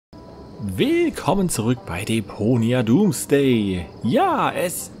Willkommen zurück bei Deponia Doomsday. Ja,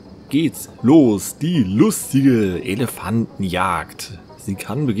 es geht's los. Die lustige Elefantenjagd. Sie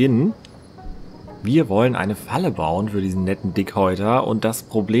kann beginnen. Wir wollen eine Falle bauen für diesen netten Dickhäuter. Und das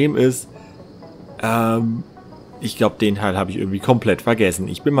Problem ist, ich glaube, den Teil habe ich irgendwie komplett vergessen.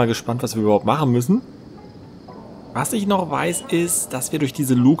 Ich bin mal gespannt, was wir überhaupt machen müssen. Was ich noch weiß, ist, dass wir durch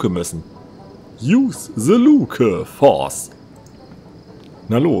diese Luke müssen. Use the Luke, Force.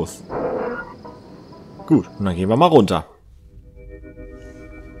 Na los. Gut, und dann gehen wir mal runter.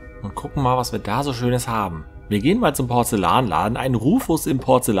 Und gucken mal, was wir da so Schönes haben. Wir gehen mal zum Porzellanladen. Ein Rufus im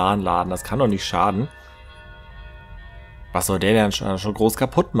Porzellanladen, das kann doch nicht schaden. Was soll der denn schon groß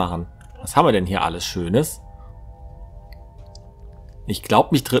kaputt machen? Was haben wir denn hier alles Schönes? Ich glaube,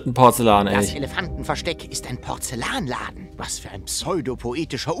 mich tritt ein Porzellan, ey. Das Elefantenversteck ist ein Porzellanladen. Was für ein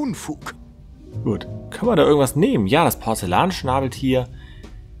pseudopoetischer Unfug. Gut, können wir da irgendwas nehmen? Ja, das Porzellanschnabeltier.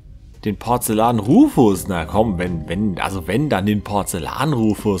 Den Porzellan-Rufus. Na komm, wenn, dann den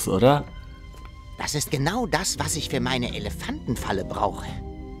Porzellan-Rufus, oder? Das ist genau das, was ich für meine Elefantenfalle brauche.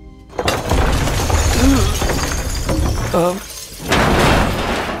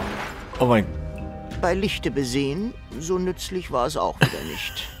 Oh mein. Bei Lichte besehen, so nützlich war es auch wieder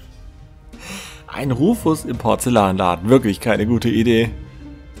nicht. Ein Rufus im Porzellanladen. Wirklich keine gute Idee.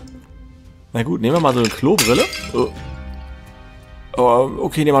 Na gut, nehmen wir mal so eine Klobrille.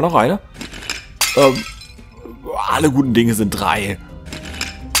 Okay, nehmen wir noch eine. Alle guten Dinge sind 3.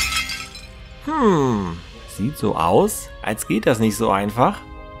 Sieht so aus, als geht das nicht so einfach.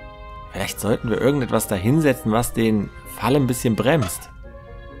 Vielleicht sollten wir irgendetwas da hinsetzen, was den Fall ein bisschen bremst.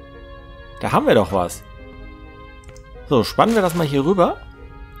 Da haben wir doch was. So, spannen wir das mal hier rüber.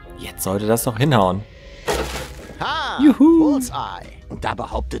 Jetzt sollte das doch hinhauen. Ha! Juhu! Bullseye. Und da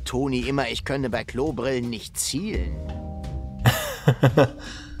behauptet Toni immer, ich könne bei Klobrillen nicht zielen.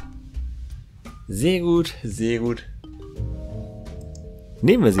 Sehr gut, sehr gut.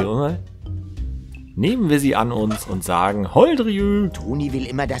 Nehmen wir sie mal. Nehmen wir sie an uns und sagen Holdrieu. Toni will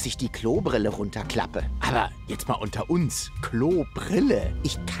immer, dass ich die Klobrille runterklappe. Aber jetzt mal unter uns. Klobrille.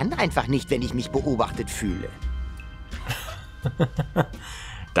 Ich kann einfach nicht, wenn ich mich beobachtet fühle.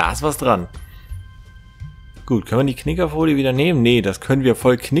 Da ist was dran. Gut, können wir die Knickerfolie wieder nehmen? Nee, das können wir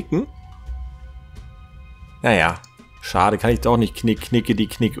voll knicken. Naja, schade, kann ich doch nicht knicke die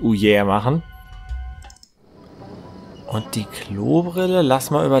Knick, yeah machen. Und die Klobrille,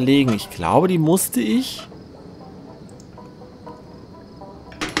 lass mal überlegen. Ich glaube, die musste ich.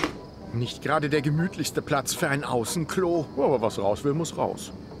 Nicht gerade der gemütlichste Platz für ein Außenklo. Aber was raus will, muss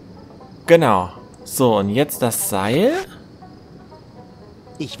raus. Genau. So, und jetzt das Seil.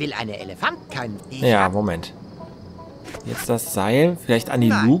 Ich will eine Elefant, kein... Ja, Moment. Jetzt das Seil, vielleicht an die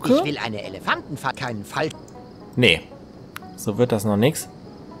Luke. Ich will eine Elefantenfahrt, keinen Fall. Nee, so wird das noch nichts.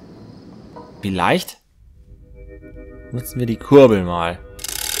 Vielleicht nutzen wir die Kurbel mal.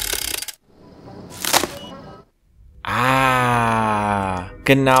 Ah,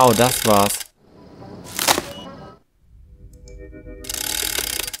 genau, das war's.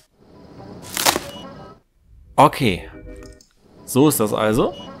 Okay. So ist das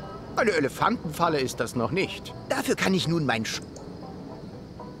also. Eine Elefantenfalle ist das noch nicht. Dafür kann ich nun mein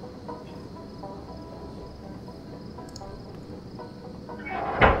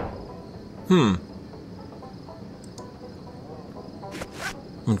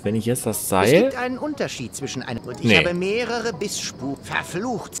Und wenn ich jetzt das Es Seil... gibt einen Unterschied zwischen einem... Und ich habe mehrere Bissspuren.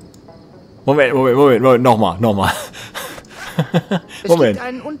 Verflucht. Moment, nochmal. Es gibt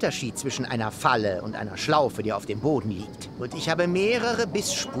einen Unterschied zwischen einer Falle und einer Schlaufe, die auf dem Boden liegt. Und ich habe mehrere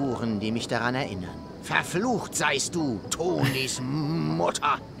Bissspuren, die mich daran erinnern. Verflucht seist du, Tonis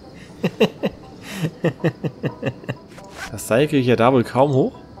Mutter. Das Seil kriege ich ja da wohl kaum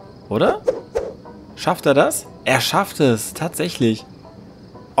hoch, oder? Schafft er das? Er schafft es, tatsächlich.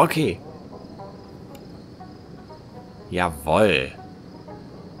 Okay. Jawohl.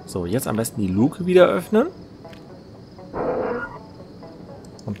 So, jetzt am besten die Luke wieder öffnen.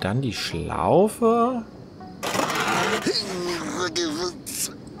 Und dann die Schlaufe.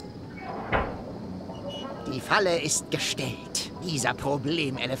 Die Falle ist gestellt. Dieser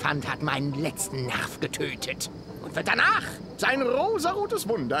Problemelefant hat meinen letzten Nerv getötet. Und wird danach Sein rosarotes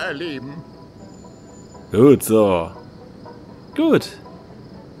Wunder erleben. Gut so. Gut.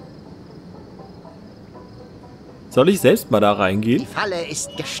 Soll ich selbst mal da reingehen? Die Falle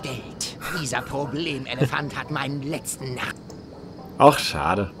ist gestellt. Dieser Problemelefant hat meinen letzten Nerv. Ach,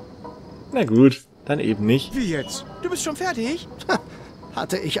 schade. Na gut, dann eben nicht. Wie jetzt? Du bist schon fertig?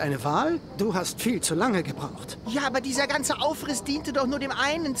 Hatte ich eine Wahl? Du hast viel zu lange gebraucht. Ja, aber dieser ganze Aufriss diente doch nur dem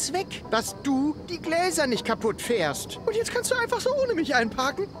einen Zweck. Dass du die Gläser nicht kaputt fährst. Und jetzt kannst du einfach so ohne mich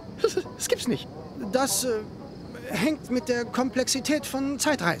einparken. Das gibt's nicht. Das hängt mit der Komplexität von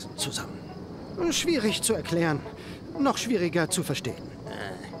Zeitreisen zusammen. Schwierig zu erklären, noch schwieriger zu verstehen.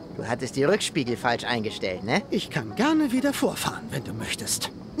 Du hattest die Rückspiegel falsch eingestellt, ne? Ich kann gerne wieder vorfahren, wenn du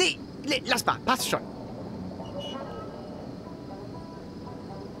möchtest. Nee, lass mal, passt schon.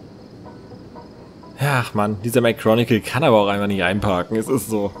 Ach Mann, dieser Mac Chronicle kann aber auch einfach nicht einparken. Es ist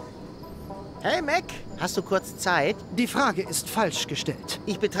so. Hey Mac, hast du kurz Zeit? Die Frage ist falsch gestellt.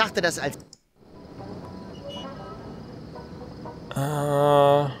 Ich betrachte das als...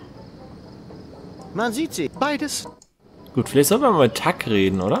 Man sieht sie. Beides. Gut, vielleicht sollten wir mal mit Tack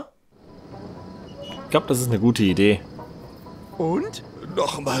reden, oder? Ich glaube, das ist eine gute Idee. Und?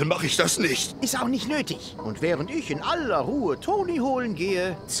 Nochmal mache ich das nicht. Ist auch nicht nötig. Und während ich in aller Ruhe Toni holen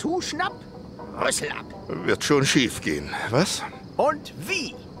gehe, zuschnapp, Rüssel ab. Wird schon schief gehen. Was? Und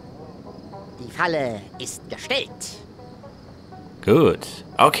wie? Die Falle ist gestellt. Gut.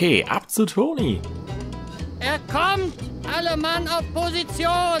 Okay, ab zu Toni. Er kommt! Alle Mann auf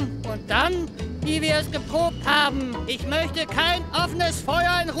Position! Und dann, wie wir es geprobt haben, ich möchte kein offenes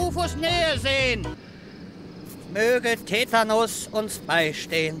Feuer in Rufus Nähe sehen. Möge Tetanus uns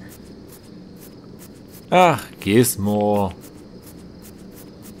beistehen. Ach, Gizmo.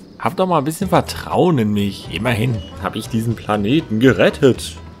 Hab doch mal ein bisschen Vertrauen in mich. Immerhin habe ich diesen Planeten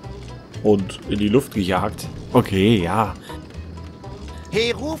gerettet. Und in die Luft gejagt. Okay, ja.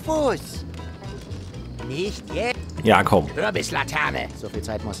 Hey Rufus! Nicht jetzt! Ja, komm. Hör bis Laterne! So viel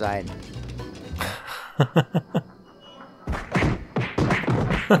Zeit muss sein.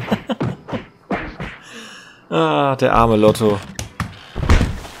 Ah, der arme Lotto.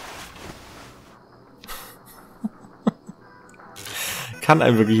 Kann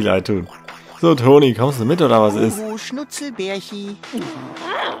einem wirklich leid tun. So, Toni, kommst du mit oder was ist? Schnutzelbärchi.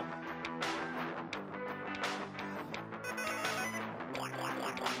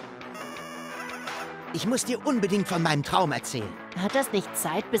 Ich muss dir unbedingt von meinem Traum erzählen. Hat das nicht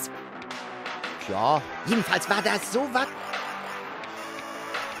Zeit bis... Ja, jedenfalls war das so was...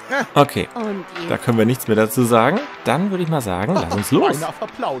 Okay, Und da können wir nichts mehr dazu sagen. Dann würde ich mal sagen, lass uns los. Einer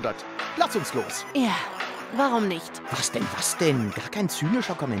verplaudert. Lass uns los. Ja, warum nicht? Was denn? Gar kein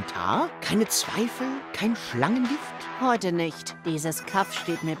zynischer Kommentar? Keine Zweifel? Kein Schlangengift? Heute nicht. Dieses Kaff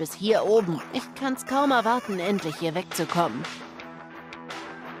steht mir bis hier oben. Ich kann's kaum erwarten, endlich hier wegzukommen.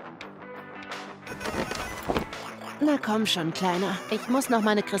 Na komm schon, Kleiner. Ich muss noch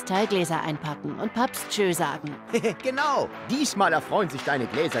meine Kristallgläser einpacken und Paps Tschö sagen. Genau. Diesmal erfreuen sich deine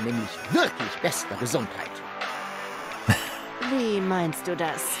Gläser nämlich wirklich bester Gesundheit. Wie meinst du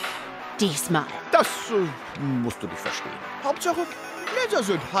das? Diesmal. Das musst du nicht verstehen. Hauptsache, Gläser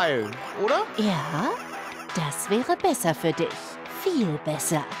sind heil, oder? Ja, das wäre besser für dich. Viel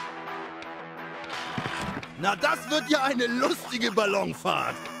besser. Na, das wird ja eine lustige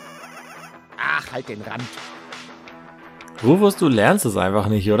Ballonfahrt. Ach, halt den Rand. Rufus, du lernst es einfach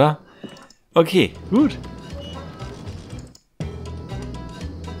nicht, oder? Okay, gut.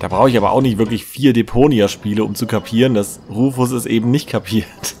 Da brauche ich aber auch nicht wirklich 4 Deponia-Spiele, um zu kapieren, dass Rufus es eben nicht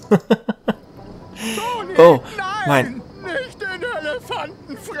kapiert. Toni, Oh, nein! Nicht den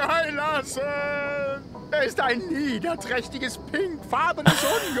Elefanten freilassen! Er ist ein niederträchtiges, pinkfarbenes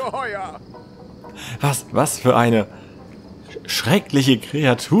Ungeheuer! Was für eine schreckliche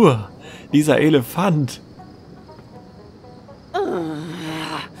Kreatur, dieser Elefant.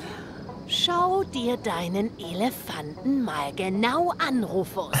 Schau dir deinen Elefanten mal genau an,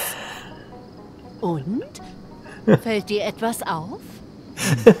 Rufus. Und? Fällt dir etwas auf?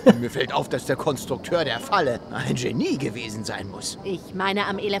 Mir fällt auf, dass der Konstrukteur der Falle ein Genie gewesen sein muss. Ich meine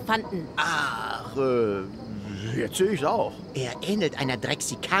am Elefanten. Ach, Jetzt sehe ich's auch. er ähnelt einer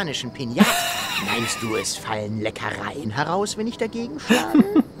drexikanischen Pinata. Meinst du, es fallen Leckereien heraus, wenn ich dagegen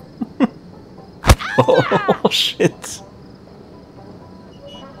schlage? Oh, shit.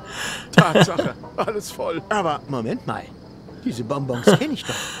 Tatsache, alles voll. Aber Moment mal, diese Bonbons kenne ich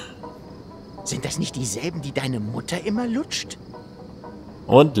doch. Sind das nicht dieselben, die deine Mutter immer lutscht?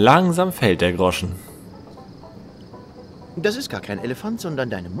 Und langsam fällt der Groschen. Das ist gar kein Elefant, sondern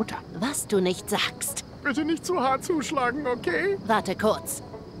deine Mutter. Was du nicht sagst. Bitte nicht zu hart zuschlagen, okay? Warte kurz.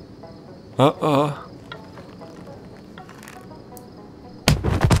 Oh, oh.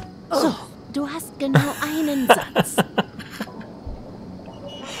 So, du hast genau einen Satz.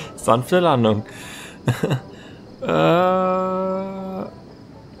 Sanfte Landung.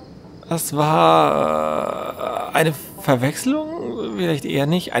 Das war eine Verwechslung? Vielleicht eher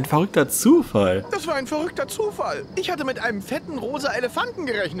nicht. Ein verrückter Zufall. Das war ein verrückter Zufall. Ich hatte mit einem fetten rosa Elefanten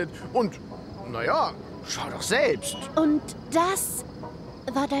gerechnet. Und, naja, schau doch selbst. Und das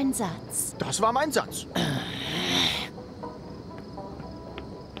war dein Satz. Das war mein Satz.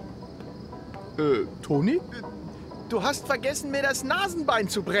 Toni? Du hast vergessen, mir das Nasenbein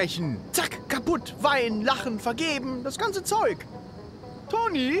zu brechen. Zack, kaputt. Weinen, lachen, vergeben, das ganze Zeug.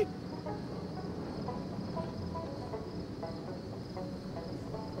 Toni?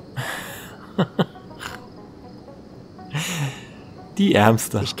 Die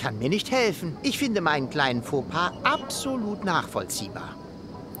Ärmste. Ich kann mir nicht helfen. Ich finde meinen kleinen Fauxpas absolut nachvollziehbar.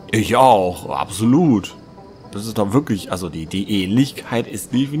 Ich auch, absolut. Das ist doch wirklich, also die Ähnlichkeit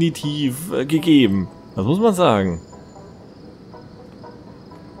ist definitiv gegeben. Das muss man sagen.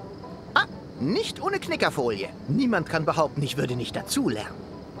 Ah, nicht ohne Knickerfolie. Niemand kann behaupten, ich würde nicht dazulernen.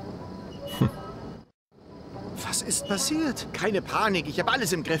 Was ist passiert? Keine Panik, ich habe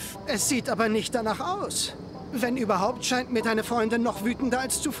alles im Griff. Es sieht aber nicht danach aus. Wenn überhaupt, scheint mir deine Freundin noch wütender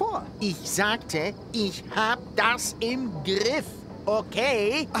als zuvor. Ich sagte, ich hab das im Griff.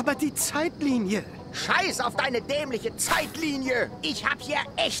 Okay? Aber die Zeitlinie. Scheiß auf deine dämliche Zeitlinie. Ich hab hier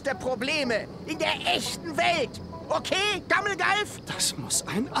echte Probleme. In der echten Welt. Okay, Gammelgeif? Das muss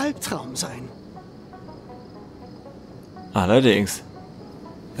ein Albtraum sein. Allerdings.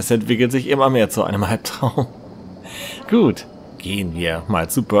 Es entwickelt sich immer mehr zu einem Albtraum. Gut, gehen wir mal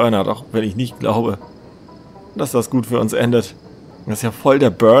zu Bernhard, auch wenn ich nicht glaube, dass das gut für uns endet. Das ist ja voll der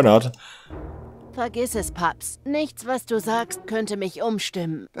Bernhard. Vergiss es, Paps. Nichts, was du sagst, könnte mich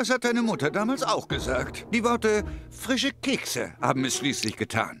umstimmen. Das hat deine Mutter damals auch gesagt. Die Worte frische Kekse haben es schließlich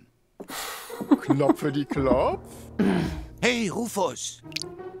getan. Klopfe die Klopf. Hey, Rufus.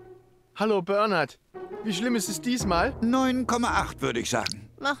 Hallo, Bernhard. Wie schlimm ist es diesmal? 9,8 würde ich sagen.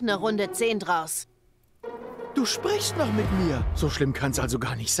 Mach eine Runde 10 draus. Du sprichst noch mit mir. So schlimm kann es also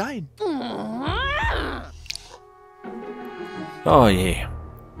gar nicht sein. Oh je.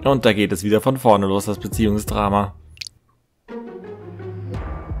 Und da geht es wieder von vorne los, das Beziehungsdrama.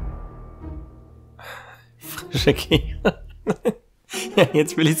 Frische Kekse. Ja,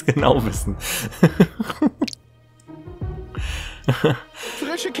 jetzt will ich es genau wissen.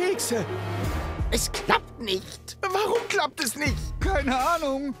 Frische Kekse. Es klappt nicht. Warum klappt es nicht? Keine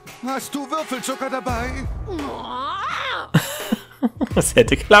Ahnung. Hast du Würfelzucker dabei? Das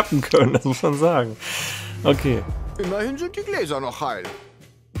hätte klappen können, das muss man sagen. Okay. Immerhin sind die Gläser noch heil.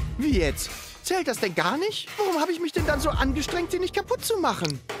 Wie jetzt? Zählt das denn gar nicht? Warum habe ich mich denn dann so angestrengt, sie nicht kaputt zu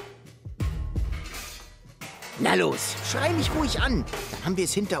machen? Na los, schrei mich ruhig an. Dann haben wir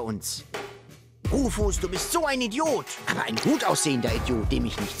es hinter uns. Rufus, du bist so ein Idiot. Aber ein gut aussehender Idiot, dem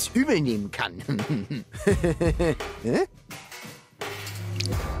ich nichts übel nehmen kann.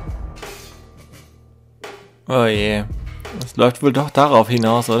 Oh je. Das läuft wohl doch darauf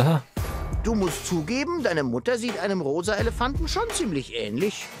hinaus, oder? Du musst zugeben, deine Mutter sieht einem rosa Elefanten schon ziemlich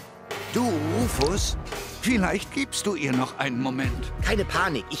ähnlich. Du, Rufus, vielleicht gibst du ihr noch einen Moment. Keine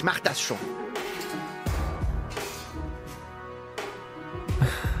Panik, ich mach das schon.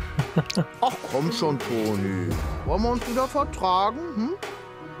 Ach komm schon, Toni. Wollen wir uns wieder vertragen? Hm?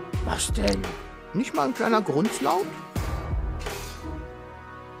 Was denn? Nicht mal ein kleiner Grunzlaut?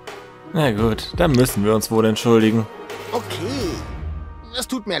 Na gut, dann müssen wir uns wohl entschuldigen. Okay. Es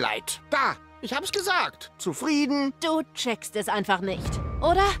tut mir leid. Da, ich hab's gesagt. Zufrieden? Du checkst es einfach nicht,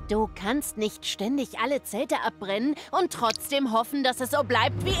 oder? Du kannst nicht ständig alle Zelte abbrennen und trotzdem hoffen, dass es so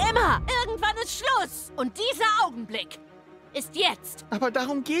bleibt wie immer. Irgendwann ist Schluss. Und dieser Augenblick ist jetzt. Aber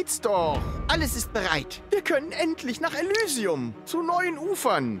darum geht's doch. Alles ist bereit. Wir können endlich nach Elysium, zu neuen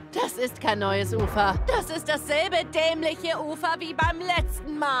Ufern. Das ist kein neues Ufer. Das ist dasselbe dämliche Ufer wie beim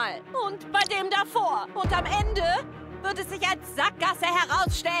letzten Mal. Und bei dem davor. Und am Ende wird es sich als Sackgasse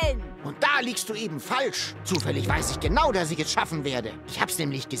herausstellen. Und da liegst du eben falsch. Zufällig weiß ich genau, dass ich es schaffen werde. Ich hab's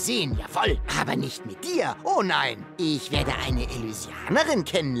nämlich gesehen, jawohl. Aber nicht mit dir. Oh nein. Ich werde eine Elysianerin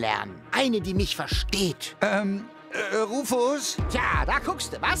kennenlernen. Eine, die mich versteht. Rufus? Tja, da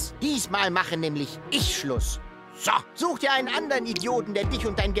guckst du, was? Diesmal mache nämlich ich Schluss. So, such dir einen anderen Idioten, der dich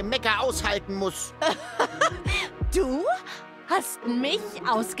und dein Gemecker aushalten muss. Du hast mich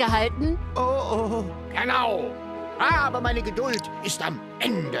ausgehalten? Oh. Genau. Aber meine Geduld ist am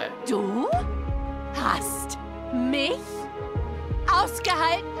Ende. Du hast mich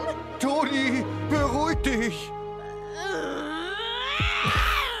ausgehalten? Toni, beruhig dich.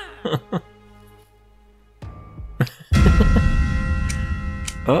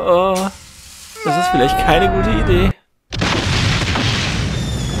 Oh oh. Das ist vielleicht keine gute Idee.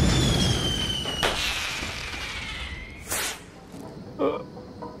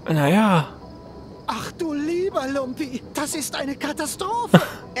 Naja. Ach du lieber Lumpi, das ist eine Katastrophe.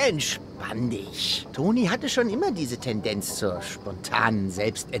 Entspann dich. Toni hatte schon immer diese Tendenz zur spontanen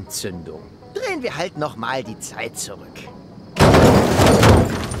Selbstentzündung. Drehen wir halt nochmal die Zeit zurück.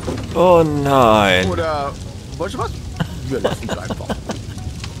 Oh nein. Oder, weißt du was? Wir lassen es einfach.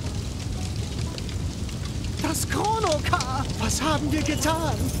 Das Chronocar! Was haben wir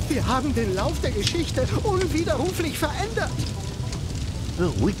getan? Wir haben den Lauf der Geschichte unwiderruflich verändert.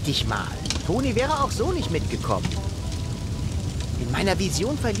 Beruhig dich mal. Toni wäre auch so nicht mitgekommen. In meiner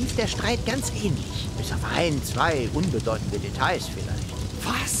Vision verlief der Streit ganz ähnlich. Bis auf 1, 2 unbedeutende Details vielleicht.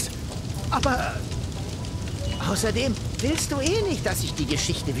 Was? Aber... Außerdem willst du eh nicht, dass sich die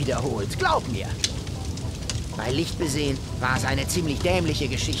Geschichte wiederholt. Glaub mir. Bei Licht besehen war es eine ziemlich dämliche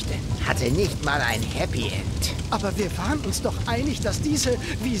Geschichte. Hatte nicht mal ein Happy End. Aber wir waren uns doch einig, dass diese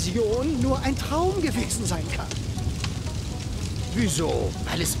Vision nur ein Traum gewesen sein kann. Wieso?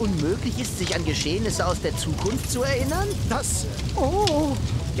 Weil es unmöglich ist, sich an Geschehnisse aus der Zukunft zu erinnern? Das... Oh...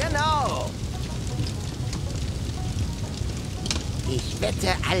 Genau. Ich wette,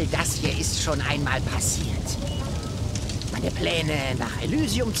 all das hier ist schon einmal passiert. Meine Pläne, nach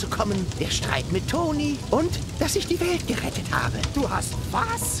Elysium zu kommen, der Streit mit Toni und dass ich die Welt gerettet habe. Du hast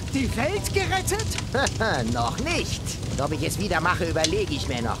was? Die Welt gerettet? Noch nicht. Und ob ich es wieder mache, überlege ich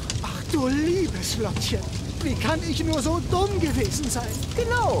mir noch. Ach du liebes Lottchen. Wie kann ich nur so dumm gewesen sein?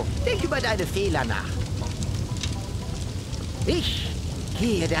 Genau. Denk über deine Fehler nach. Ich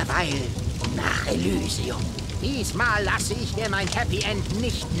gehe derweil nach Elysium. Diesmal lasse ich mir mein Happy End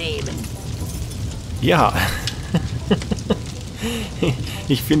nicht nehmen. Ja.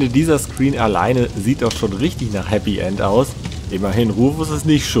 Ich finde, dieser Screen alleine sieht doch schon richtig nach Happy End aus. Immerhin, Rufus ist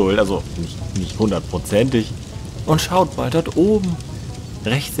nicht schuld, also nicht hundertprozentig. Und schaut mal, dort oben,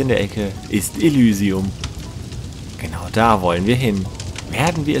 rechts in der Ecke, ist Elysium. Genau da wollen wir hin.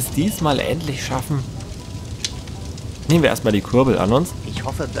 Werden wir es diesmal endlich schaffen? Nehmen wir erstmal die Kurbel an uns. Ich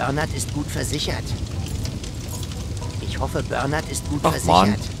hoffe, Bernhard ist gut versichert. Ach,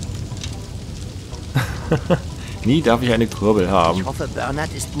 Mann. Nie darf ich eine Kurbel haben. Ich hoffe,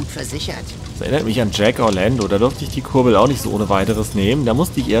 Bernhard ist gut versichert. Das erinnert mich an Jack Orlando. Da durfte ich die Kurbel auch nicht so ohne weiteres nehmen. Da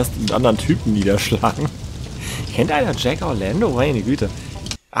musste ich erst einen anderen Typen niederschlagen. Kennt einer Jack Orlando? Meine Güte.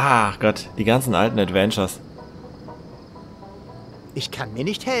 Ach Gott, die ganzen alten Adventures. Ich kann mir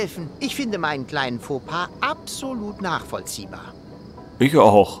nicht helfen. Ich finde meinen kleinen Fauxpas absolut nachvollziehbar. Ich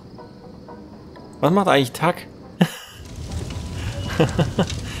auch. Was macht eigentlich Tuck?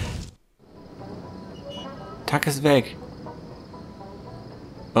 Tuck ist weg.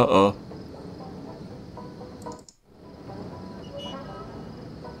 Oh oh.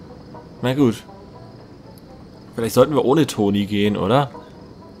 Na gut. Vielleicht sollten wir ohne Toni gehen, oder?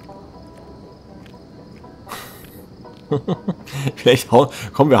 Vielleicht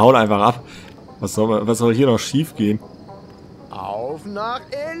komm, wir hauen einfach ab. Was soll hier noch schief gehen? Auf nach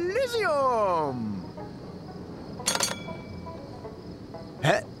Elysium!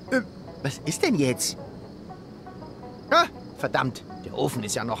 Hä? Was ist denn jetzt? Ah, verdammt, der Ofen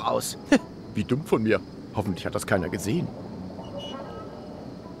ist ja noch aus. Wie dumm von mir. Hoffentlich hat das keiner gesehen.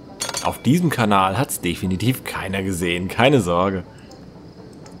 Auf diesem Kanal hat es definitiv keiner gesehen. Keine Sorge.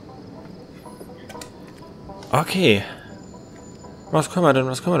 Okay. Was können wir denn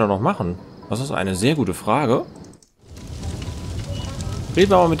noch machen? Das ist eine sehr gute Frage.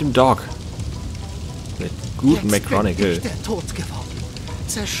 Reden wir mal mit dem Dog. Mit guten McChronicle. Bin ich der Tod geworden.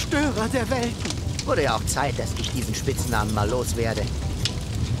 Zerstörer der Welten. Wurde ja auch Zeit, dass ich diesen Spitznamen mal loswerde.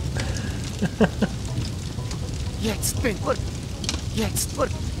 Jetzt bin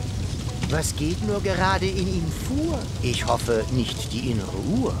Was geht nur gerade in ihm vor? Ich hoffe, nicht die innere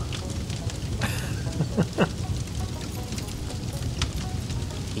Uhr.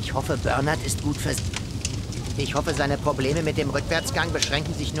 Ich hoffe, Bernhard ist gut versichert. Ich hoffe, seine Probleme mit dem Rückwärtsgang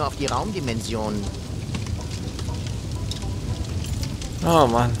beschränken sich nur auf die Raumdimensionen. Oh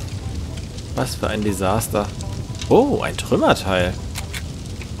Mann. Was für ein Desaster. Oh, ein Trümmerteil.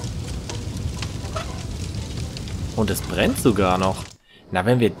 Und es brennt sogar noch. Na,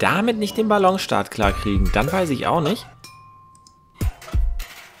 wenn wir damit nicht den Ballonstart klar kriegen, dann weiß ich auch nicht.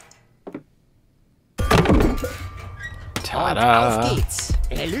 Tada! Und auf geht's!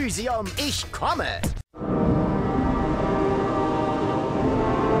 Elysium, ich komme!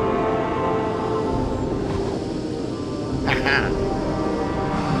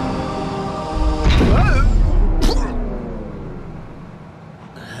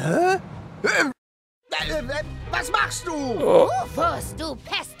 Was machst du? Rufus, du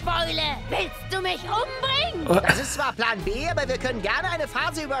Pestbeule! Willst du mich umbringen? Das ist zwar Plan B, aber wir können gerne eine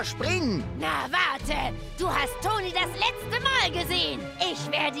Phase überspringen. Na warte, du hast Toni das letzte Mal gesehen.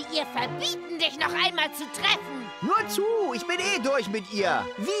 Ich werde ihr verbieten, dich noch einmal zu treffen. Nur zu, ich bin eh durch mit ihr.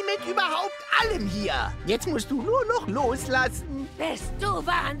 Wie mit überhaupt allem hier. Jetzt musst du nur noch loslassen. Bist du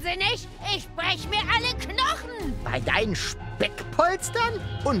wahnsinnig? Ich brech mir alle Knochen. Bei deinen Speckpolstern?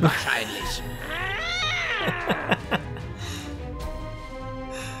 Unwahrscheinlich.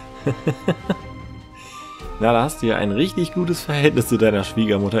 Ja, da hast du ja ein richtig gutes Verhältnis zu deiner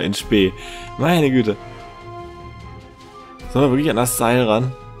Schwiegermutter in Spee. Meine Güte. Sollen wir wirklich an das Seil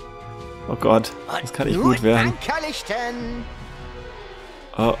ran? Oh Gott, das kann nicht gut werden. Ankerlichten.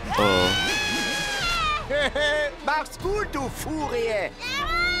 Oh, oh. Mach's gut, du Furie.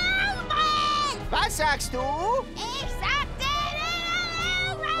 Was sagst du? Ich sagte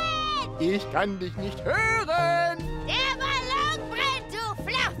Elefant! Ich kann dich nicht hören. Der Ballon brennt, du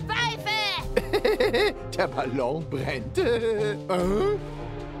Flachpfeife! Der Ballon brennt.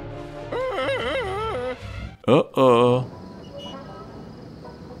 Oh, oh.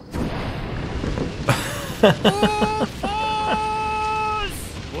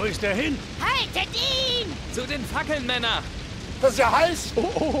 Wo ist er hin? Haltet ihn! Zu den Fackeln, Männer! Das ist ja heiß. Oh,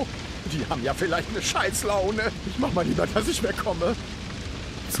 oh. Die haben ja vielleicht eine Scheißlaune. Ich mach mal lieber, dass ich wegkomme.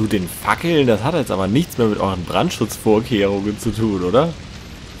 Zu den Fackeln, das hat jetzt aber nichts mehr mit euren Brandschutzvorkehrungen zu tun, oder?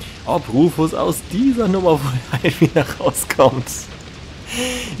 Ob Rufus aus dieser Nummer wohl wieder rauskommt.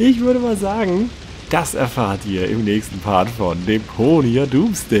 Ich würde mal sagen, das erfahrt ihr im nächsten Part von Deponia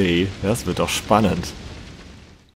Doomsday. Das wird doch spannend.